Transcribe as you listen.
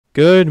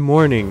Good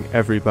morning,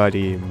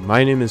 everybody.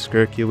 My name is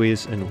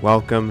Hercules, and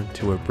welcome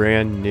to a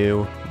brand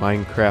new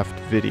Minecraft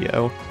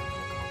video.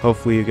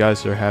 Hopefully you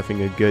guys are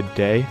having a good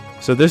day.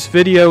 So this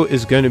video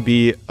is going to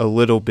be a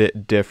little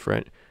bit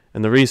different,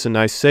 and the reason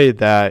I say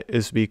that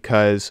is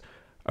because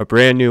a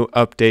brand new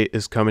update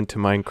is coming to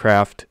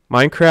Minecraft.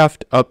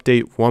 Minecraft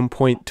Update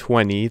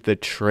 1.20, the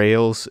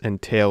Trails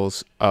and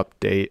Tales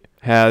update,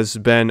 has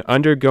been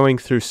undergoing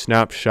through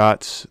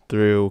snapshots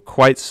through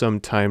quite some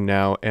time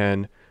now,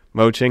 and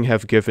Mojang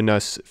have given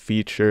us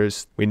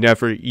features we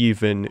never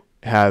even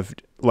have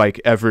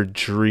ever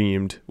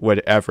dreamed would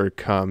ever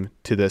come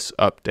to this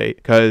update.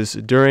 Because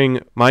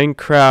during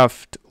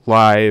Minecraft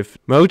Live,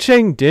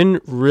 Mojang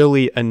didn't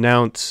really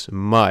announce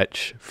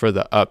much for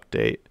the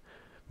update,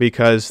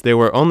 because they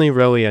were only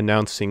really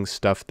announcing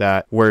stuff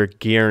that were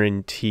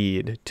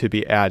guaranteed to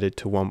be added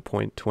to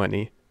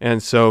 1.20.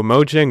 And so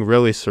Mojang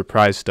really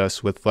surprised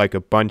us with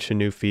a bunch of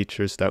new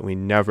features that we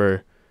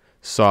never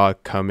saw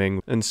coming.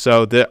 And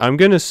so I'm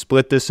going to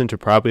split this into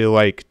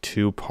probably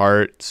two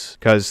parts,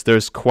 because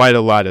there's quite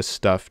a lot of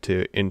stuff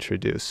to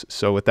introduce.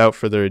 So without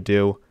further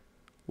ado,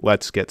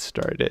 let's get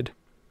started.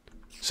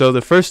 So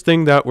the first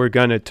thing that we're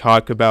going to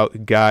talk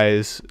about,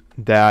 guys,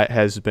 that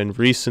has been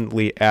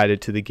recently added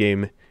to the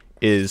game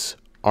is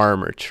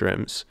armor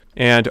trims.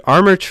 And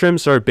armor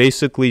trims are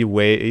basically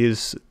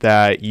ways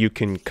that you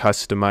can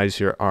customize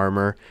your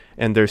armor,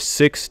 and there's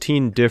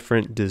 16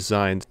 different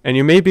designs. And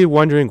you may be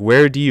wondering,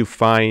 where do you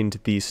find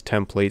these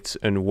templates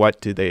and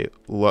what do they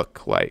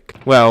look like?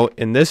 Well,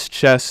 in this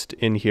chest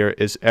in here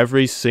is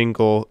every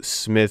single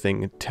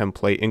smithing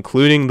template,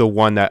 including the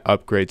one that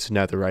upgrades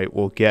netherite.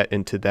 We'll get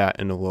into that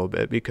in a little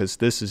bit because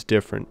this is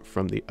different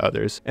from the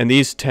others. And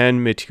these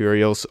 10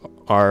 materials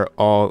are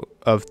all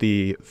of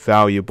the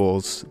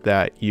valuables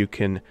that you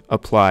can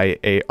apply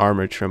a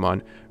armor trim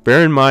on.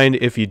 Bear in mind,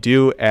 if you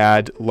do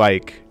add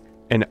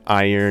an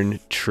iron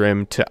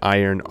trim to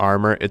iron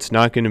armor, it's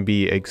not going to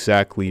be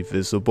exactly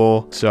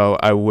visible, so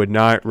I would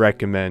not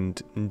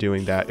recommend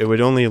doing that. It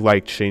would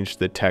only change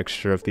the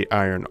texture of the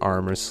iron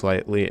armor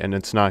slightly, and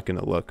it's not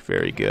going to look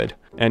very good.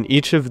 And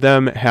each of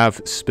them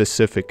have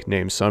specific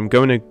names, so I'm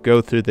going to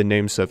go through the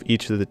names of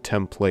each of the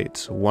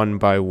templates one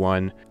by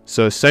one.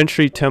 So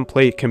Sentry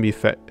template can be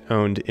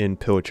found in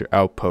Pillager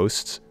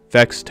Outposts,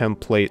 Vex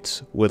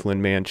templates,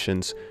 Woodland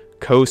Mansions,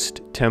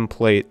 Coast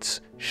templates,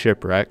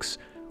 Shipwrecks,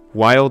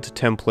 Wild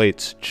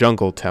templates,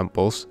 Jungle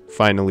Temples,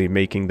 finally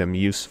making them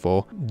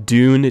useful,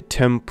 Dune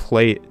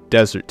template,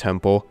 Desert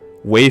Temple,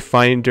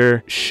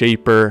 Wayfinder,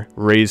 Shaper,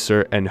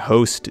 Razor, and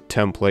Host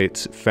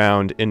templates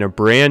found in a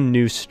brand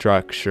new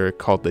structure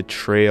called the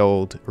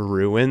Trailed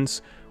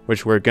Ruins,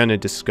 which we're going to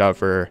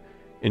discover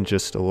in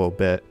just a little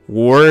bit.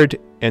 Ward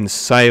and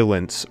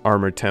Silence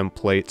armor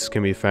templates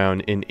can be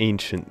found in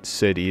Ancient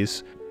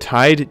Cities.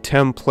 Tide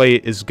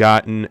template is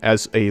gotten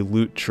as a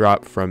loot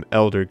drop from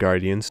Elder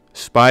Guardians.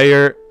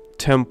 Spire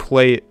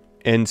template,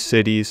 End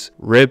Cities.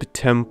 Rib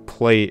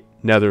template,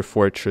 Nether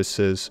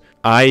Fortresses.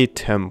 Eye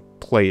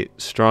template,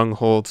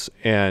 Strongholds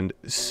and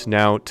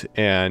Snout,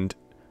 and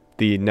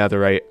the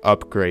Netherite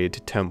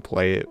upgrade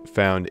template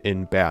found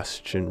in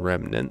Bastion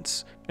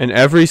Remnants. And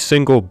every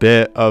single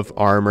bit of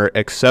armor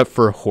except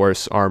for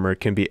horse armor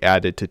can be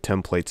added to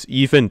templates,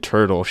 even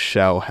turtle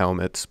shell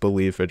helmets,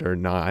 believe it or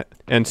not.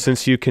 And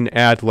since you can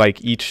add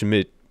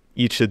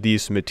each of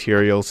these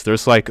materials,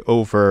 there's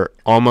over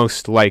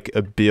almost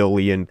a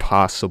billion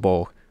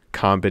possible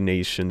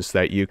combinations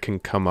that you can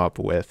come up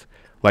with.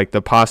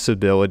 The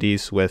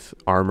possibilities with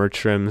armor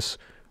trims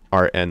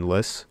are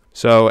endless.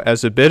 So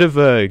as a bit of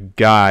a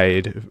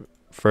guide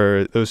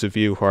for those of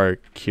you who are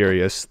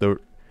curious,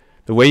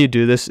 the way you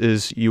do this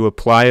is you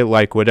apply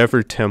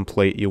whatever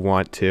template you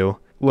want to.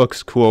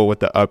 Looks cool with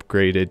the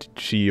upgraded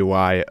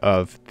GUI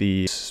of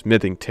the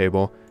smithing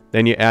table.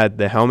 Then you add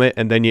the helmet,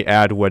 and then you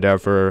add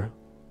whatever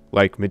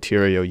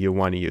material you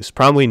want to use.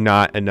 Probably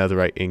not a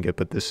netherite ingot,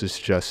 but this is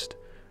just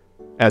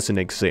as an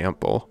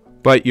example.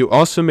 But you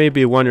also may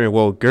be wondering,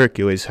 well,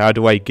 Hercules, how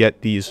do I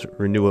get these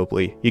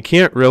renewably? You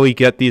can't really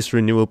get these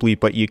renewably,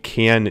 but you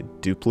can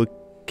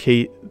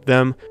duplicate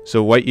them.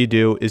 So what you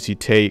do is you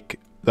take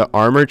the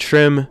armor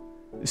trim,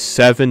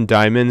 7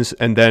 diamonds,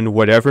 and then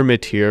whatever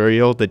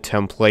material the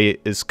template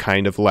is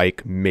kind of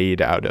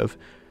made out of.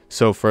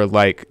 So for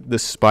the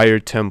Spire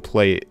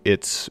template,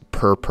 it's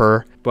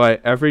purple. But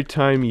every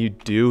time you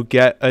do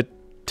get a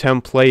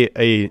template,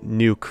 a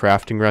new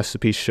crafting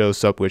recipe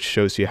shows up, which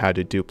shows you how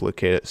to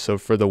duplicate it. So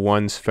for the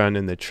ones found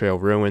in the Trail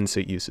Ruins,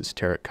 it uses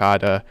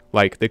terracotta.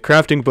 The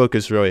crafting book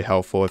is really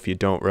helpful if you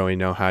don't really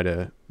know how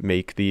to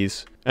make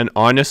these. And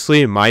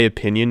honestly, my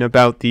opinion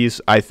about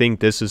these, I think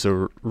this is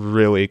a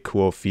really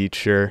cool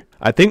feature.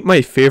 I think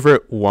my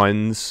favorite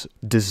ones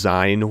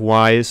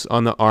design-wise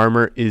on the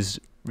armor is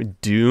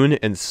Dune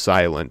and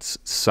Silence.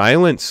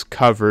 Silence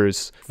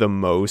covers the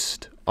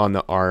most on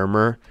the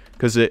armor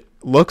because it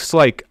looks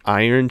like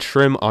iron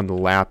trim on the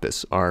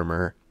lapis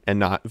armor and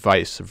not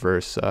vice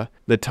versa.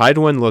 The Tide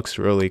one looks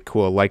really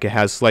cool. It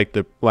has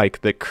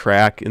the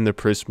crack in the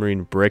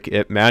prismarine brick.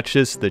 It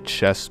matches the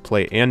chest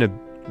plate and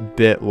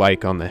bit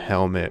like on the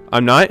helmet.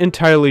 I'm not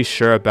entirely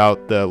sure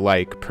about the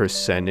like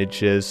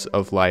percentages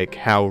of like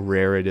how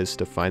rare it is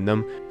to find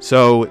them.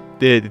 So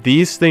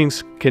these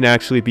things can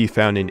actually be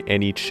found in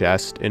any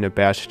chest in a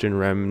Bastion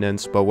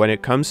Remnants, but when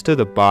it comes to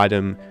the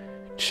bottom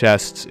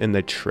chests in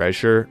the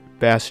treasure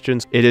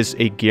bastions, it is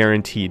a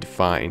guaranteed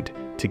find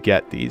to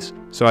get these.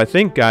 So I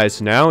think,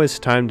 guys, now is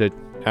time to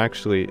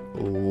actually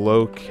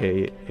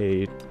locate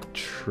a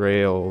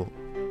trail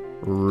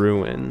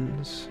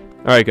ruins.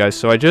 Alright guys,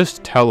 so I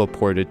just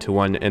teleported to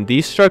one, and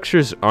these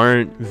structures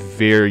aren't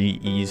very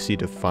easy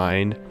to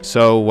find.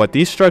 So what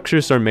these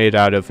structures are made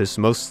out of is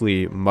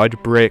mostly mud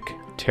brick,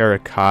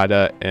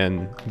 terracotta,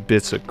 and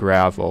bits of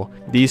gravel.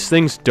 These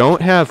things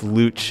don't have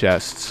loot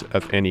chests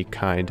of any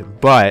kind,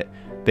 but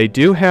they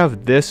do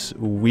have this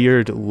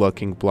weird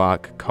looking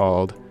block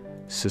called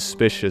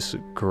suspicious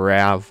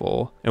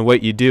gravel. And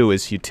what you do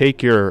is you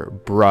take your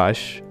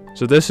brush.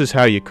 So this is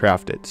how you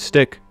craft it: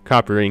 stick,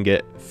 copper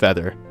ingot,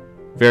 feather.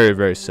 Very,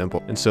 very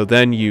simple. And so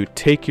then you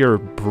take your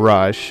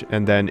brush,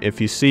 and then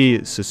if you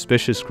see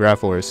suspicious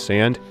gravel or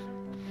sand,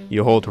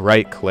 you hold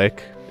right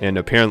click, and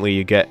apparently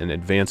you get an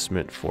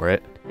advancement for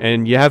it.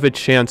 And you have a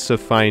chance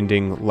of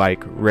finding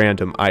like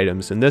random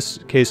items. In this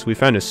case, we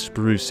found a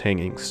spruce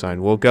hanging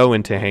sign. We'll go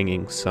into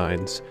hanging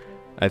signs,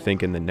 I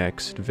think, in the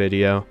next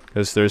video,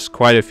 because there's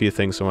quite a few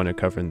things I want to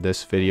cover in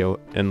this video.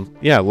 And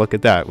yeah, look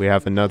at that. We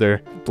have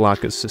another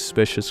block of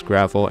suspicious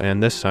gravel,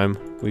 and this time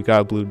we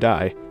got a blue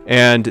dye.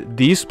 And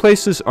these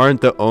places aren't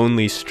the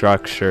only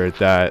structure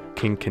that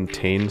can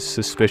contain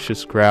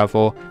suspicious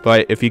gravel,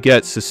 but if you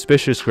get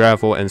suspicious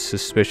gravel and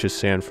suspicious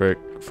sand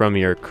from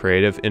your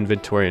creative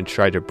inventory and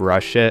try to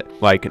brush it,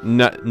 like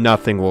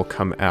nothing will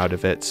come out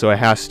of it. So it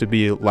has to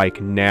be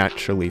like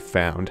naturally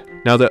found.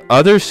 Now the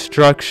other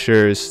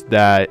structures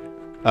that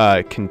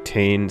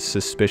contain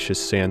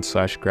suspicious sand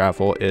 /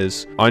 gravel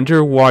is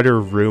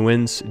underwater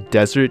ruins,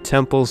 desert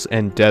temples,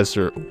 and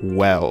desert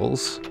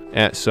wells.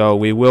 And so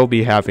we will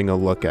be having a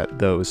look at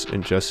those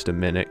in just a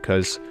minute,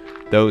 because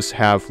those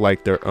have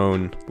like their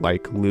own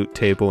like loot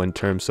table in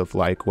terms of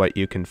like what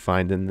you can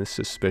find in the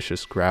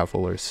suspicious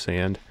gravel or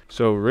sand.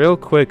 So real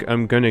quick,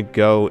 I'm gonna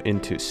go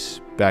into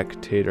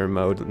spectator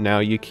mode. Now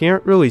you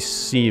can't really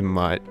see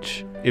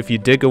much. If you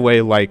dig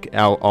away like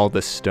out all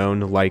the stone,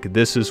 like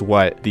this is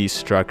what these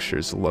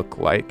structures look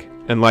like.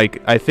 And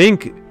like I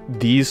think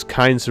these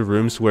kinds of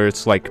rooms where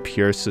it's like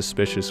pure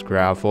suspicious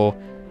gravel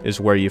is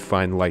where you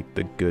find like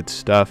the good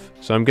stuff.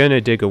 So I'm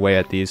gonna dig away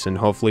at these, and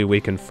hopefully we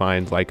can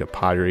find like a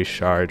pottery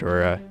shard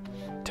or a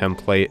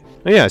template.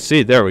 Oh yeah,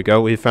 see, there we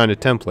go. We found a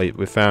template.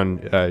 We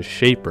found a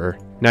shaper.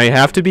 Now you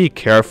have to be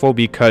careful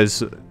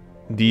because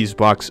these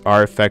blocks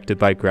are affected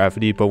by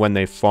gravity, but when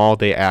they fall,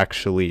 they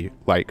actually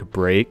like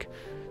break.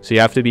 So you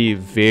have to be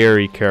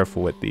very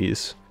careful with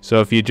these. So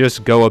if you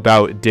just go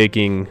about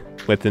digging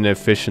with an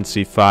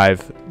efficiency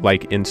 5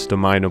 like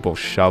insta-mineable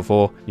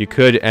shovel, you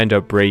could end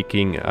up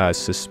breaking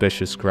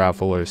suspicious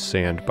gravel or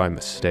sand by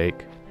mistake.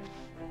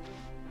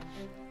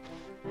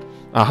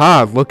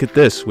 Aha, look at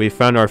this. We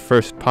found our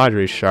first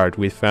pottery shard.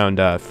 We found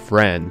a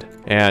friend.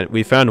 And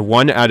we found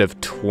 1 out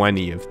of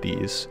 20 of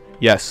these.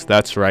 Yes,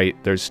 that's right.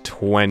 There's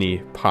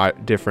 20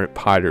 different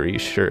pottery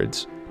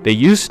shards. They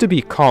used to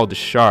be called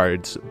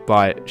shards,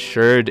 but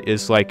shard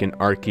is like an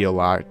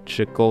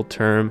archaeological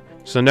term.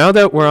 So now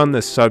that we're on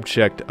the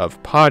subject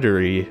of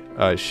pottery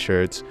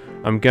shards,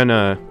 I'm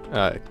gonna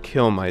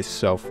kill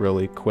myself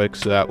really quick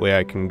so that way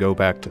I can go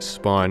back to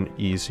spawn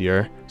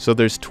easier. So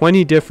there's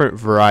 20 different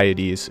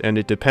varieties, and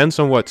it depends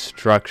on what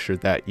structure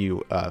that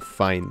you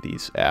find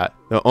these at.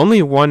 The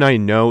only one I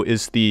know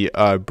is the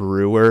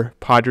brewer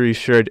pottery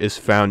shard is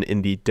found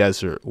in the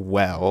desert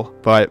well,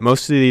 but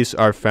most of these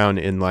are found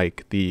in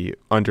like the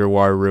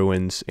underwater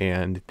ruins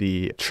and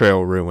the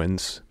trail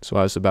ruins. So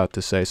I was about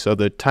to say, so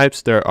the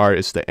types there are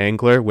is the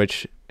angler,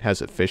 which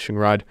has a fishing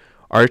rod,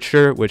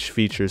 archer, which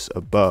features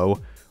a bow,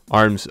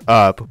 arms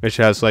up, which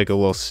has like a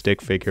little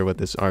stick figure with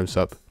his arms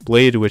up,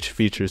 blade, which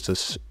features a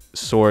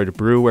sword,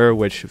 brewer,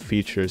 which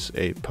features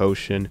a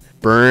potion,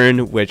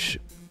 burn, which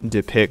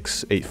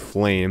depicts a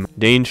flame,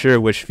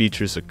 danger, which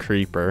features a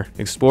creeper,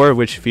 explorer,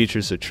 which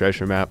features a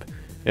treasure map.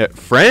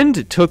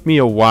 Friend took me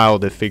a while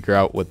to figure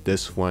out what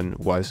this one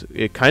was.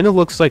 It kind of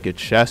looks like a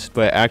chest,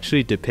 but it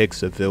actually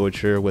depicts a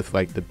villager with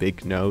like the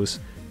big nose.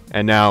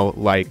 And now,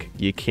 like,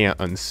 you can't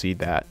unsee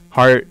that.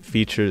 Heart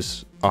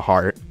features a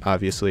heart,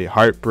 obviously.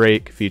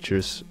 Heartbreak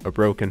features a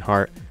broken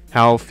heart.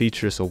 Howl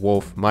features a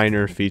wolf.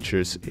 Miner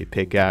features a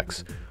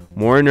pickaxe.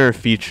 Mourner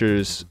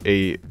features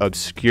a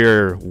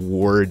obscure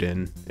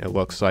warden, it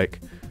looks like.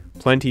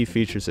 Plenty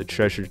features a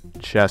treasure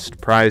chest.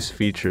 Prize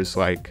features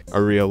like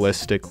a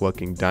realistic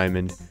looking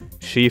diamond.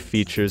 Sheaf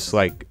features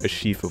like a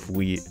sheaf of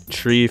wheat.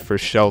 Tree for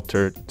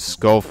shelter.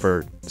 Skull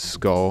for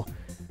skull.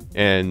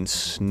 And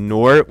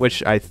snort,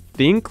 which I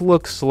think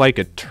looks like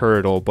a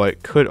turtle,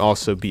 but could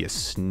also be a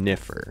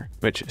sniffer.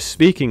 Which,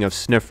 speaking of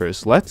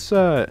sniffers, let's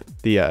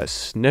the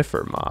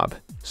sniffer mob.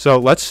 So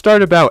let's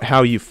start about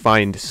how you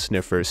find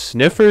sniffers.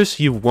 Sniffers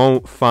you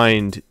won't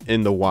find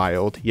in the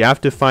wild. You have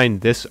to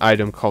find this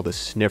item called a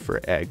sniffer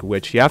egg,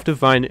 which you have to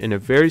find in a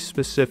very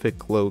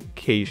specific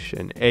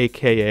location,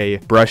 aka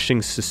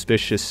brushing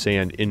suspicious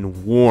sand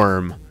in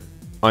warm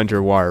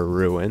underwater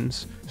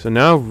ruins. So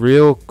now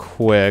real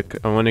quick,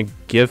 I want to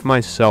give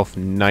myself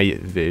night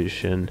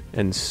vision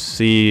and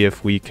see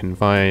if we can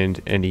find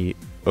any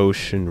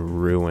ocean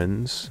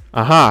ruins.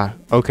 Aha!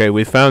 Okay,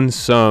 we found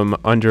some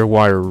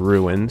underwater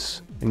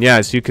ruins. And yeah,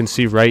 as you can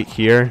see right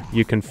here,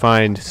 you can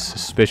find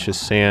suspicious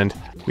sand.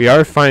 We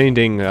are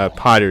finding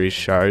pottery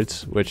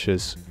shards, which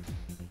is,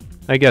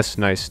 I guess,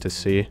 nice to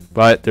see.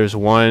 But there's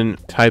one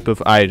type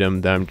of item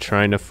that I'm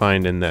trying to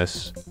find in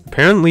this.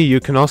 Apparently, you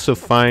can also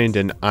find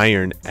an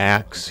iron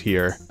axe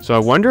here. So I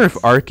wonder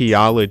if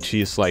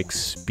archaeology is like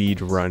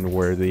speedrun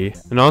worthy.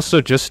 And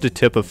also just a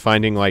tip of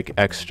finding like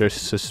extra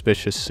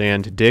suspicious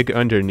sand. Dig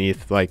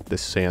underneath like the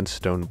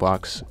sandstone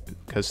blocks,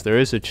 because there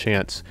is a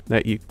chance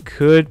that you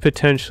could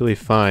potentially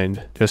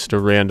find just a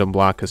random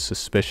block of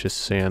suspicious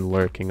sand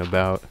lurking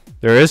about.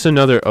 There is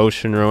another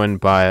ocean ruin,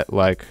 but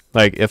like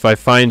if I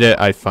find it,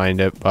 I find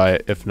it,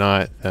 but if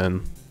not,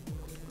 then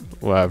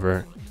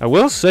whatever. I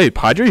will say,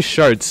 pottery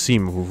shards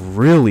seem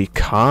really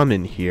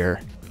common here.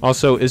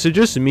 Also, is it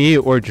just me,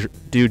 or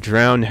do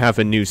Drown have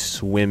a new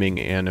swimming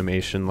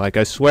animation? Like,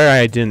 I swear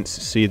I didn't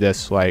see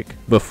this, like,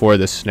 before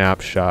the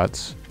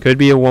snapshots. Could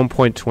be a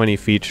 1.20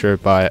 feature,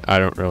 but I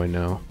don't really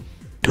know.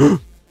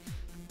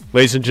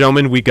 Ladies and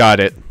gentlemen, we got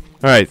it.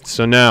 Alright,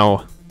 so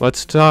now,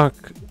 let's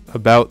talk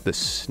about the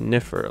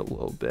sniffer a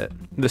little bit.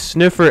 The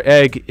sniffer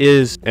egg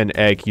is an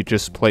egg you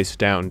just place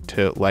down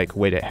to like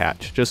wait it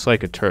hatch, just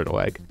like a turtle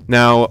egg.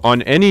 Now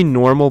on any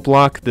normal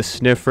block, the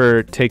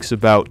sniffer takes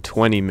about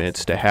 20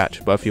 minutes to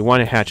hatch, but if you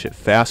want to hatch it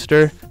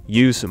faster,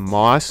 use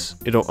moss.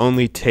 It'll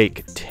only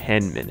take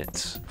 10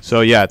 minutes. So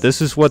yeah, this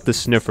is what the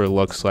sniffer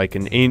looks like,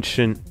 an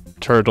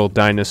ancient turtle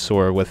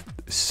dinosaur with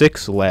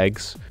 6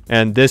 legs.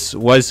 And this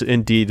was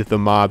indeed the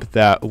mob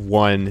that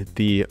won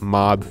the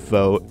mob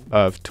vote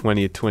of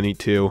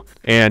 2022.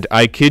 And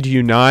I kid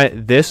you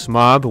not, this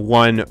mob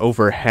won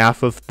over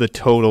half of the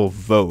total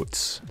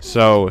votes.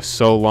 So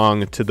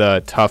long to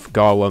the tough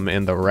golem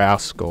and the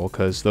rascal,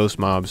 because those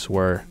mobs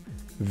were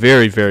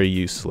very, very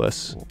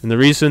useless. And the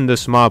reason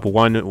this mob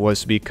won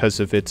was because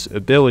of its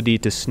ability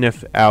to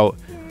sniff out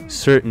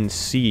certain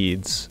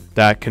seeds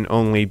that can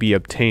only be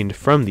obtained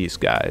from these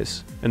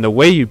guys. And the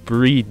way you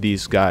breed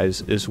these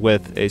guys is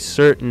with a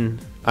certain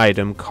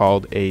item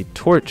called a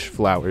torch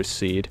flower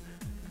seed.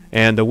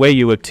 And the way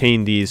you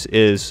obtain these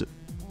is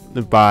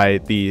by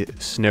the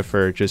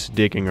sniffer just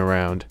digging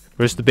around.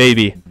 Where's the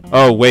baby?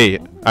 Oh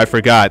wait, I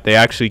forgot. They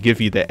actually give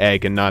you the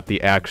egg and not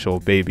the actual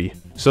baby.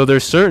 So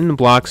there's certain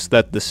blocks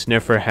that the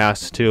sniffer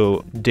has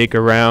to dig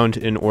around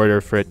in order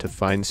for it to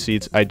find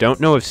seeds. I don't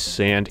know if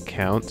sand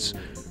counts.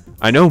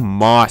 I know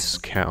moss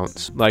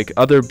counts. Like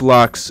other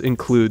blocks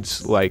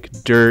includes like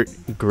dirt,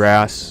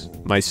 grass,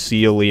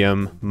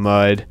 mycelium,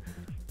 mud,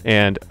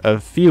 and a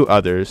few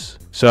others.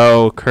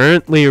 So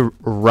currently,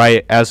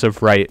 as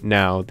of right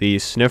now, the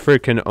sniffer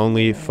can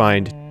only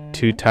find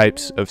 2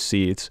 types of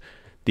seeds.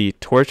 The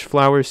torch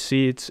flower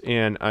seeds,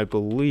 and I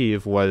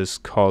believe was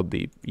called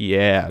the,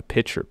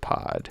 pitcher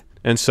pod.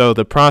 And so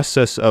the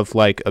process of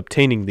like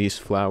obtaining these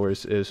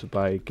flowers is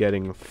by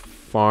getting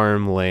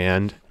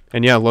farmland.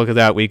 And yeah, look at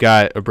that. We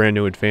got a brand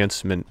new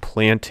advancement,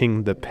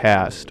 planting the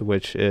past,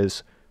 which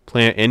is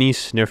plant any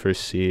sniffer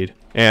seed.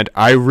 And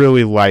I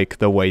really like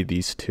the way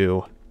these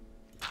 2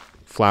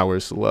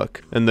 flowers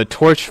look. And the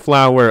torch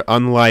flower,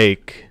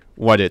 unlike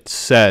what it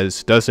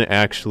says, doesn't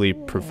actually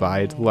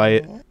provide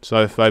light.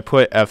 So if I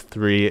put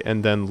F3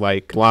 and then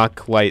like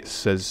block light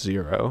says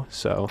 0.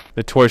 So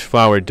the torch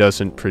flower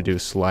doesn't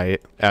produce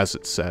light as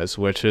it says,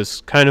 which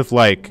is kind of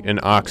like an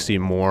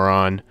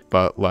oxymoron.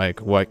 But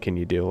like, what can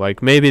you do?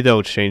 Like, maybe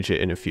they'll change it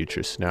in a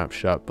future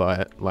snapshot,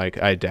 but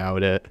like, I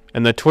doubt it.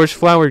 And the torch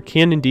flower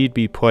can indeed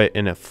be put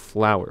in a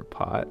flower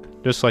pot,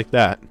 just like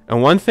that.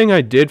 And one thing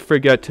I did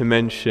forget to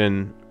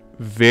mention,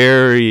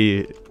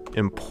 very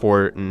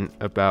important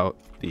about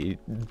the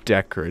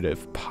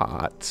decorative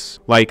pots.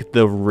 Like,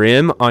 the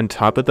rim on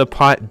top of the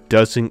pot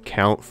doesn't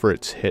count for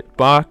its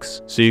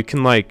hitbox, so you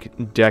can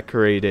like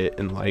decorate it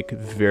in like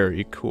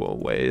very cool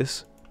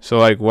ways. So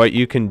like what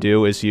you can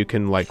do is you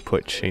can like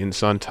put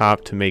chains on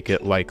top to make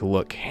it like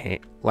look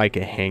like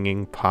a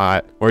hanging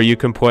pot, or you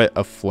can put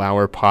a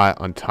flower pot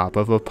on top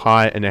of a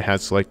pot and it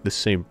has like the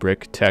same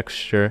brick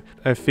texture.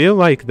 I feel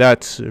like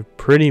that's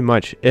pretty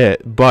much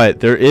it,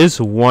 but there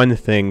is one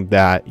thing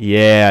that,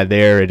 yeah,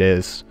 there it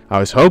is. I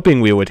was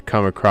hoping we would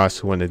come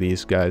across one of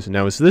these guys.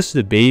 Now, is this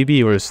the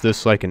baby or is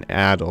this like an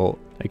adult?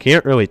 I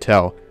can't really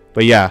tell,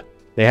 but yeah,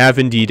 they have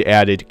indeed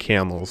added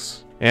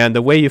camels. And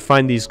the way you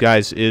find these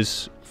guys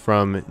is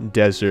from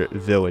desert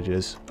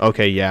villages.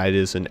 Okay, yeah, it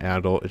is an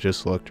adult. It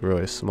just looked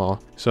really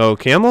small. So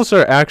camels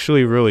are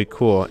actually really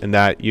cool in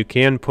that you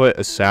can put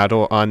a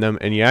saddle on them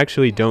and you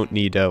actually don't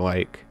need to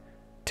like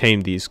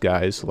tame these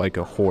guys like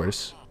a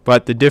horse.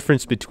 But the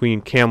difference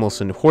between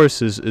camels and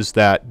horses is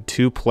that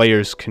 2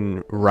 players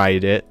can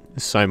ride it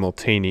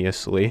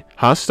simultaneously.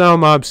 Hostile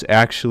mobs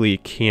actually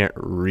can't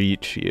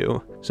reach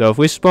you. So if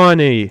we spawn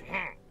a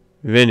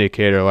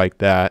Vindicator like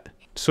that,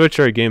 switch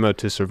our game mode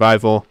to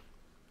survival,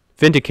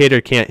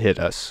 Vindicator can't hit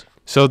us.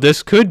 So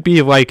this could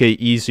be like a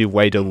easy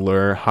way to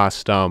lure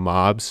hostile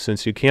mobs,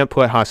 since you can't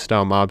put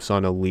hostile mobs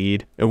on a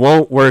lead. It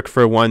won't work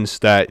for ones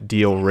that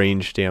deal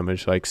range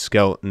damage like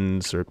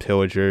skeletons or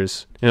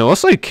pillagers. And it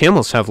looks like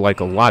camels have like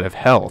a lot of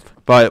health.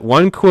 But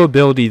one cool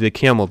ability the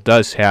camel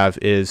does have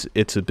is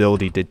its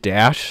ability to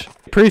dash.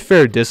 Pretty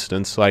fair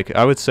distance, like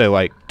I would say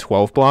like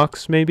 12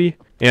 blocks maybe.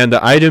 And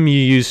the item you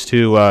use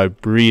to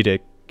breed a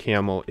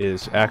camel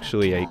is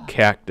actually a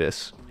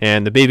cactus.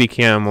 And the baby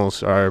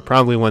camels are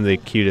probably one of the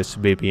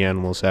cutest baby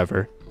animals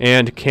ever.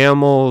 And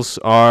camels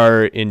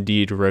are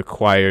indeed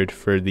required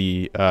for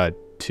the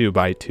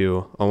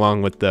 2x2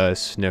 along with the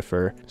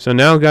sniffer. So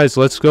now guys,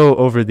 let's go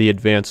over the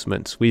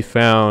advancements. We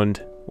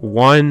found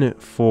one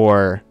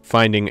for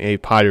finding a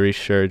pottery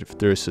shard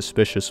through a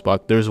suspicious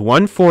block. There's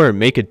one for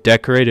make a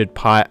decorated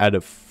pot out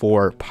of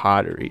 4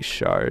 pottery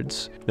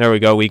shards. There we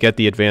go. We get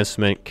the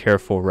advancement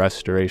careful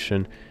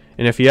restoration.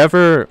 And if you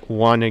ever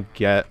want to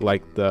get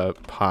like the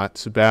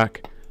pots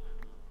back.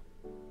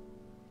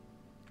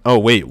 Oh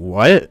wait,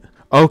 what?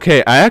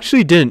 Okay, I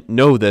actually didn't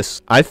know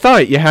this. I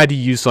thought you had to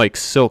use like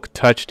Silk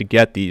Touch to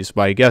get these,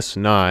 but I guess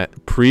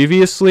not.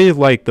 Previously,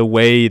 like the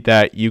way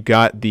that you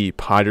got the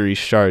pottery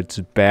shards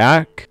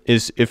back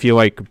is if you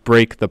like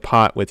break the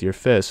pot with your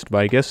fist, but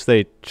I guess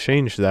they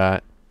changed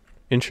that.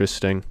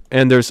 Interesting.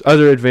 And there's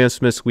other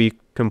advancements we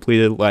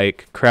completed,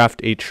 like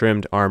craft a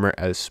trimmed armor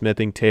as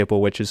smithing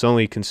table, which is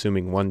only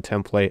consuming 1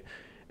 template.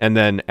 And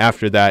then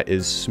after that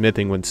is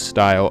smithing with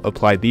style.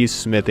 Apply these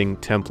smithing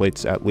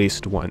templates at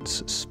least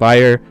once.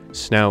 Spire,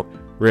 snout,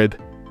 rib,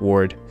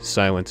 ward,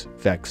 silence,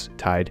 vex,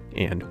 tide,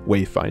 and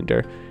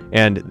wayfinder.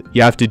 And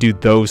you have to do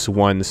those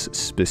ones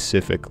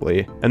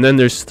specifically. And then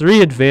there's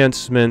 3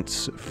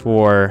 advancements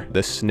for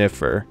the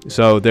sniffer.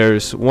 So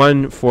there's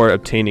one for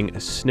obtaining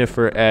a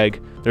sniffer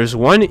egg. There's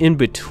one in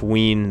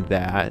between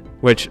that,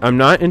 which I'm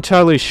not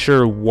entirely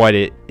sure what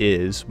it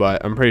is,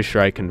 but I'm pretty sure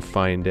I can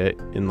find it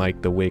in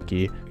like the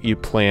wiki. You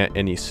plant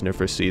any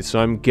sniffer seeds. So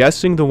I'm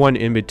guessing the one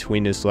in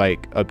between is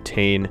like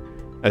obtain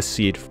a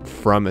seed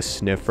from a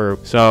sniffer.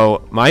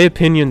 So my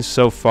opinion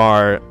so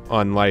far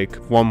on like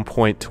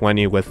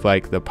 1.20 with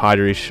like the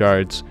pottery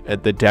shards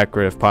at the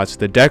decorative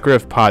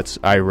pots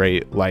I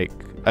rate like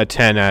a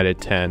 10 out of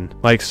 10.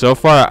 Like so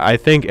far I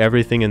think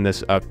everything in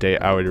this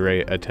update I would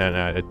rate a 10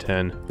 out of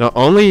 10. The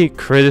only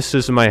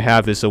criticism I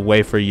have is a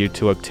way for you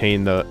to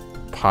obtain the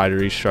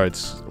pottery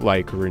shards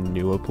like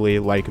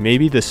renewably. Like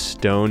maybe the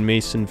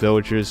stonemason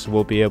villagers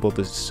will be able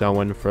to sell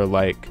one for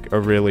like a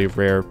really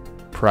rare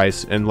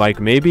price, and like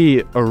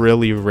maybe a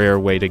really rare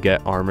way to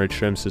get armor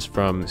trims is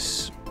from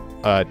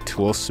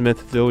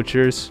toolsmith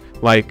villagers.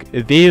 Like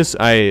these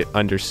I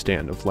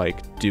understand of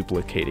like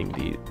duplicating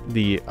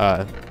the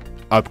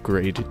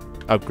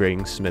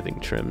upgrading smithing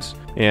trims.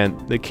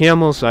 And the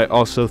camels I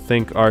also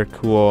think are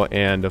cool,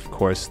 and of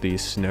course the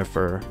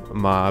sniffer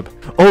mob.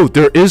 Oh,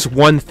 there is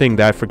one thing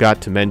that I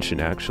forgot to mention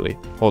actually.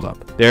 Hold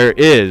up. There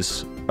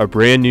is a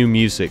brand new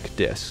music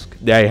disc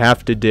that I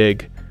have to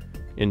dig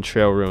in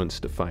Trail Ruins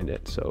to find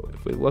it. So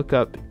if we look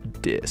up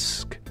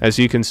disc, as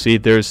you can see,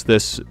 there's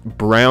this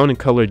brown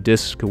colored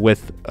disc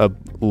with a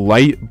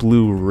light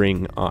blue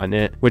ring on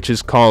it, which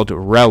is called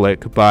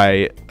Relic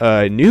by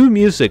a new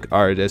music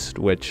artist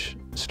which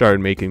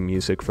started making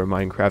music for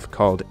Minecraft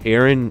called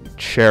Aaron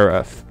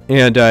Sheriff.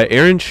 And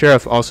Aaron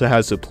Sheriff also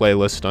has a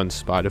playlist on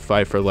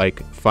Spotify for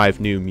like 5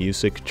 new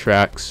music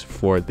tracks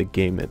for the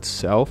game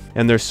itself.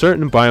 And there's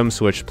certain biomes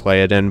which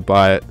play it in,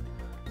 but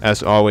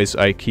as always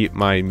I keep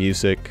my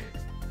music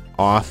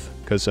off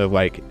because of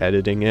like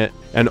editing it.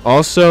 And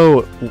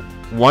also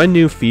one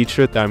new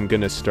feature that I'm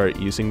gonna start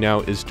using now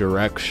is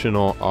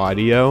directional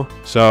audio.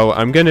 So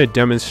I'm gonna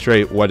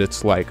demonstrate what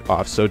it's like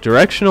off. So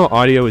directional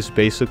audio is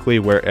basically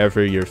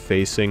wherever you're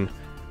facing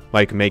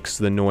like makes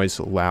the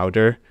noise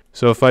louder.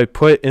 So if I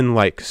put in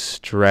like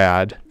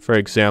Strad, for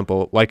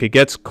example, like it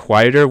gets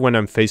quieter when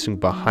I'm facing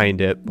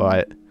behind it,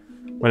 but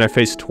when I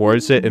face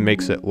towards it, it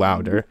makes it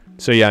louder.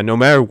 So yeah, no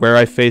matter where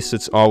I face,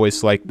 it's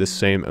always like the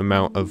same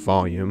amount of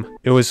volume.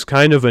 It was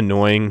kind of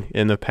annoying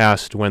in the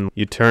past when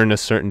you turn a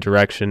certain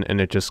direction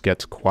and it just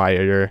gets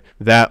quieter.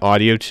 That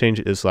audio change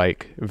is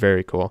like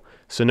very cool.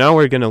 So now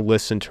we're gonna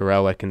listen to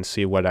Relic and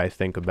see what I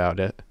think about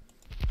it.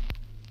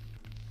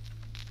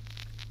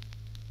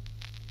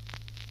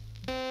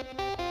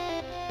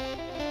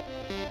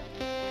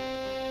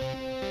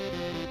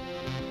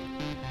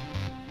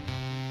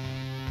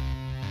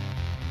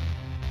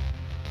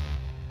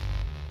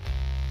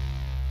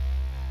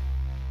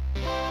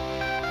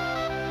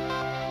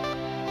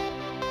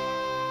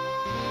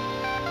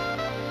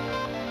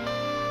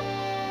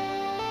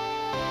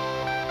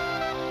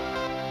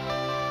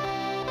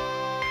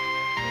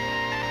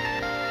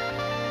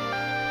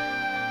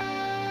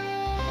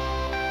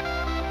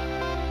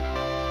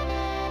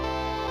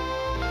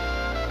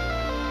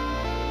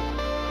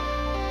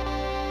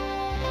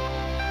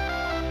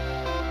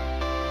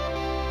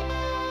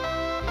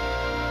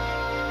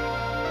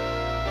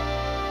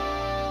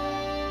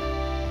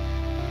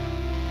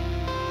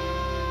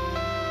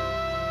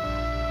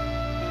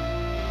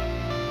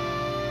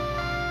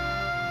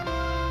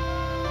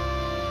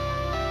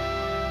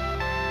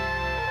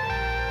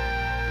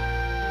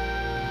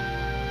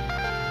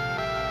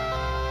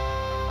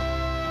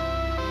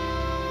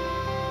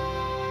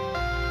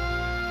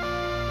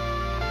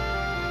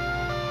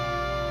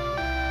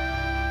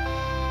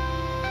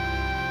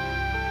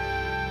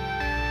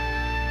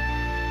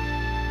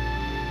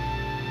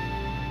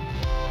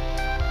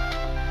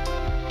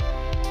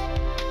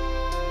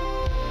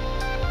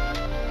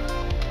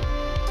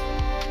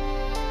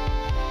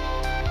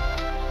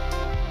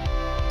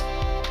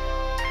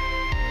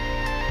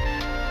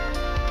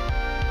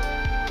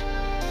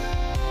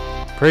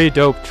 Pretty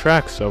dope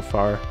track so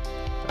far.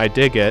 I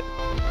dig it.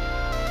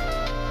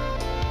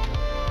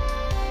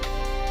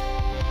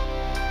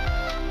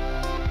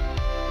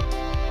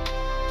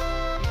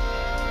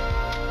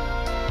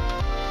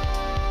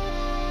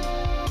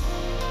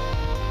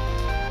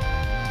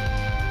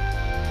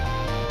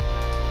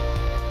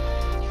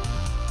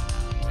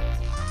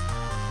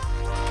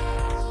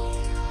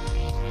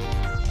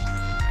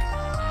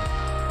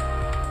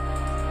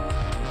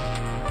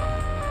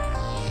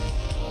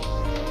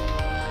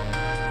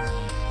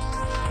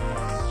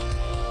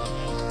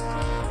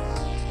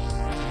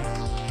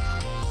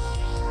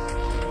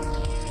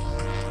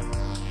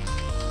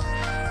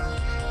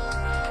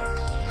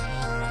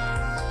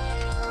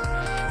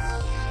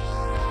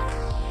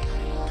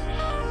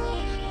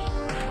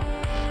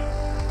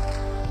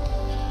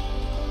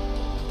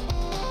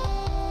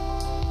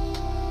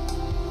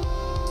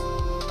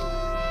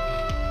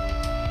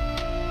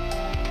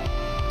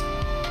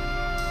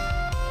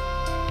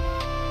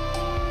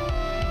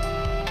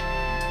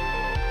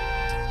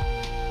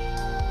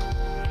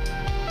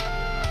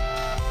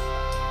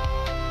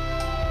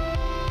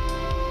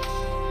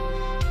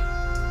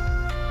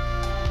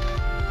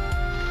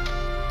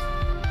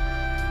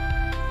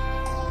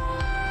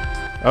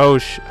 Oh,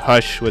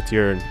 hush with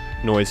your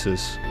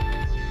noises.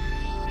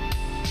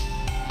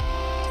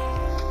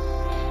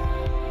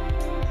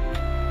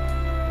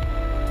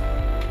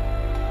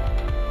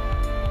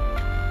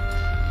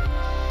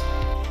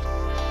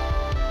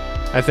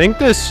 I think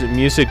this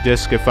music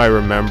disc, if I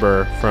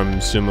remember from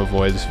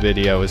Zumavoid's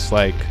video, is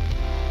like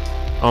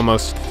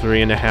almost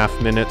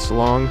 3.5 minutes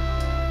long.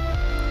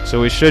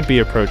 So we should be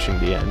approaching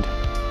the end.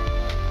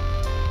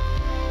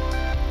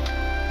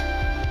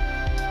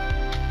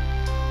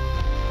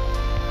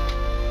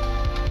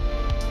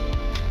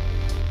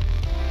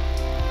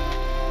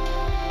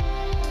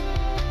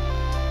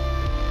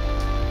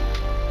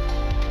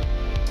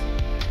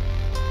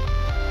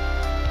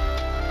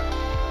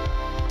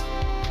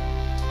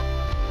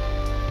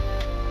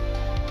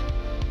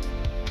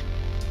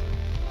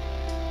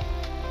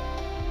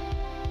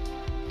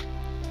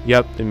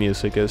 Yep, the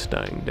music is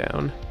dying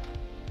down.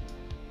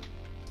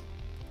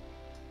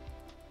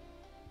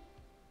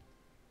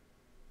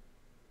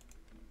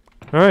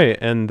 Alright,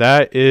 and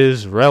that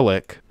is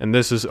Relic. And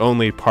this is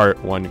only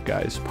part 1,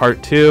 guys.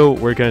 Part 2,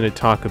 we're going to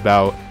talk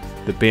about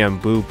the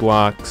bamboo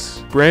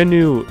blocks. Brand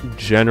new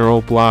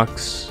general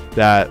blocks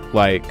that,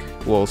 like,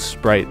 will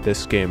sprite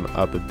this game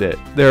up a bit.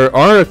 There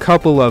are a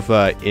couple of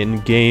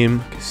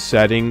in-game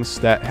settings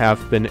that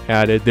have been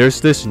added. There's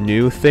this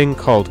new thing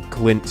called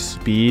Glint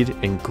Speed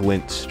and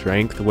Glint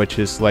Strength, which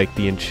is like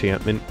the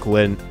enchantment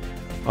glint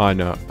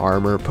on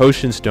armor.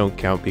 Potions don't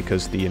count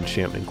because the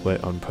enchantment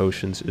glint on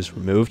potions is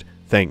removed.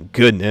 Thank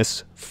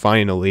goodness,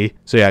 finally.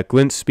 So yeah,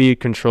 Glint Speed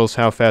controls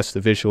how fast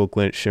the visual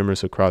glint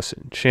shimmers across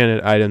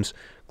enchanted items.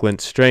 Glint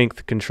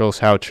Strength controls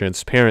how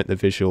transparent the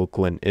visual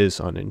glint is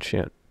on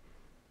enchanted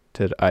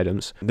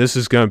items. This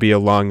is going to be a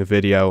long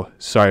video,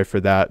 sorry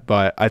for that,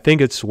 but I think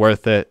it's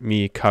worth it,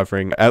 me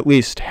covering at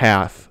least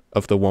half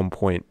of the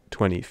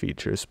 1.20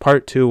 features.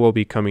 Part 2 will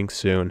be coming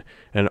soon,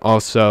 and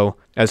also,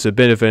 as a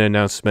bit of an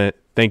announcement,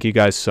 thank you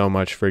guys so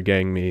much for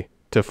getting me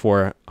to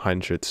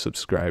 400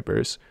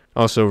 subscribers.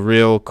 Also,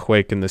 real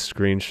quick in the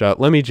screenshot,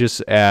 let me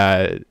just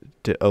add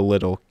a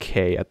little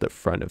K at the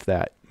front of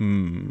that.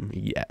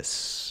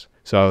 Yes.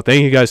 So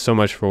thank you guys so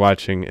much for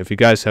watching. If you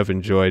guys have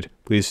enjoyed,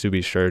 please do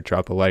be sure to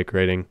drop a like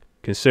rating.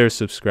 Consider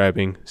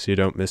subscribing so you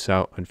don't miss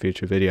out on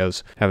future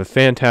videos. Have a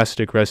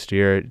fantastic rest of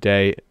your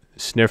day.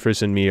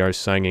 Sniffers and me are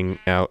signing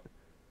out.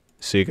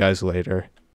 See you guys later.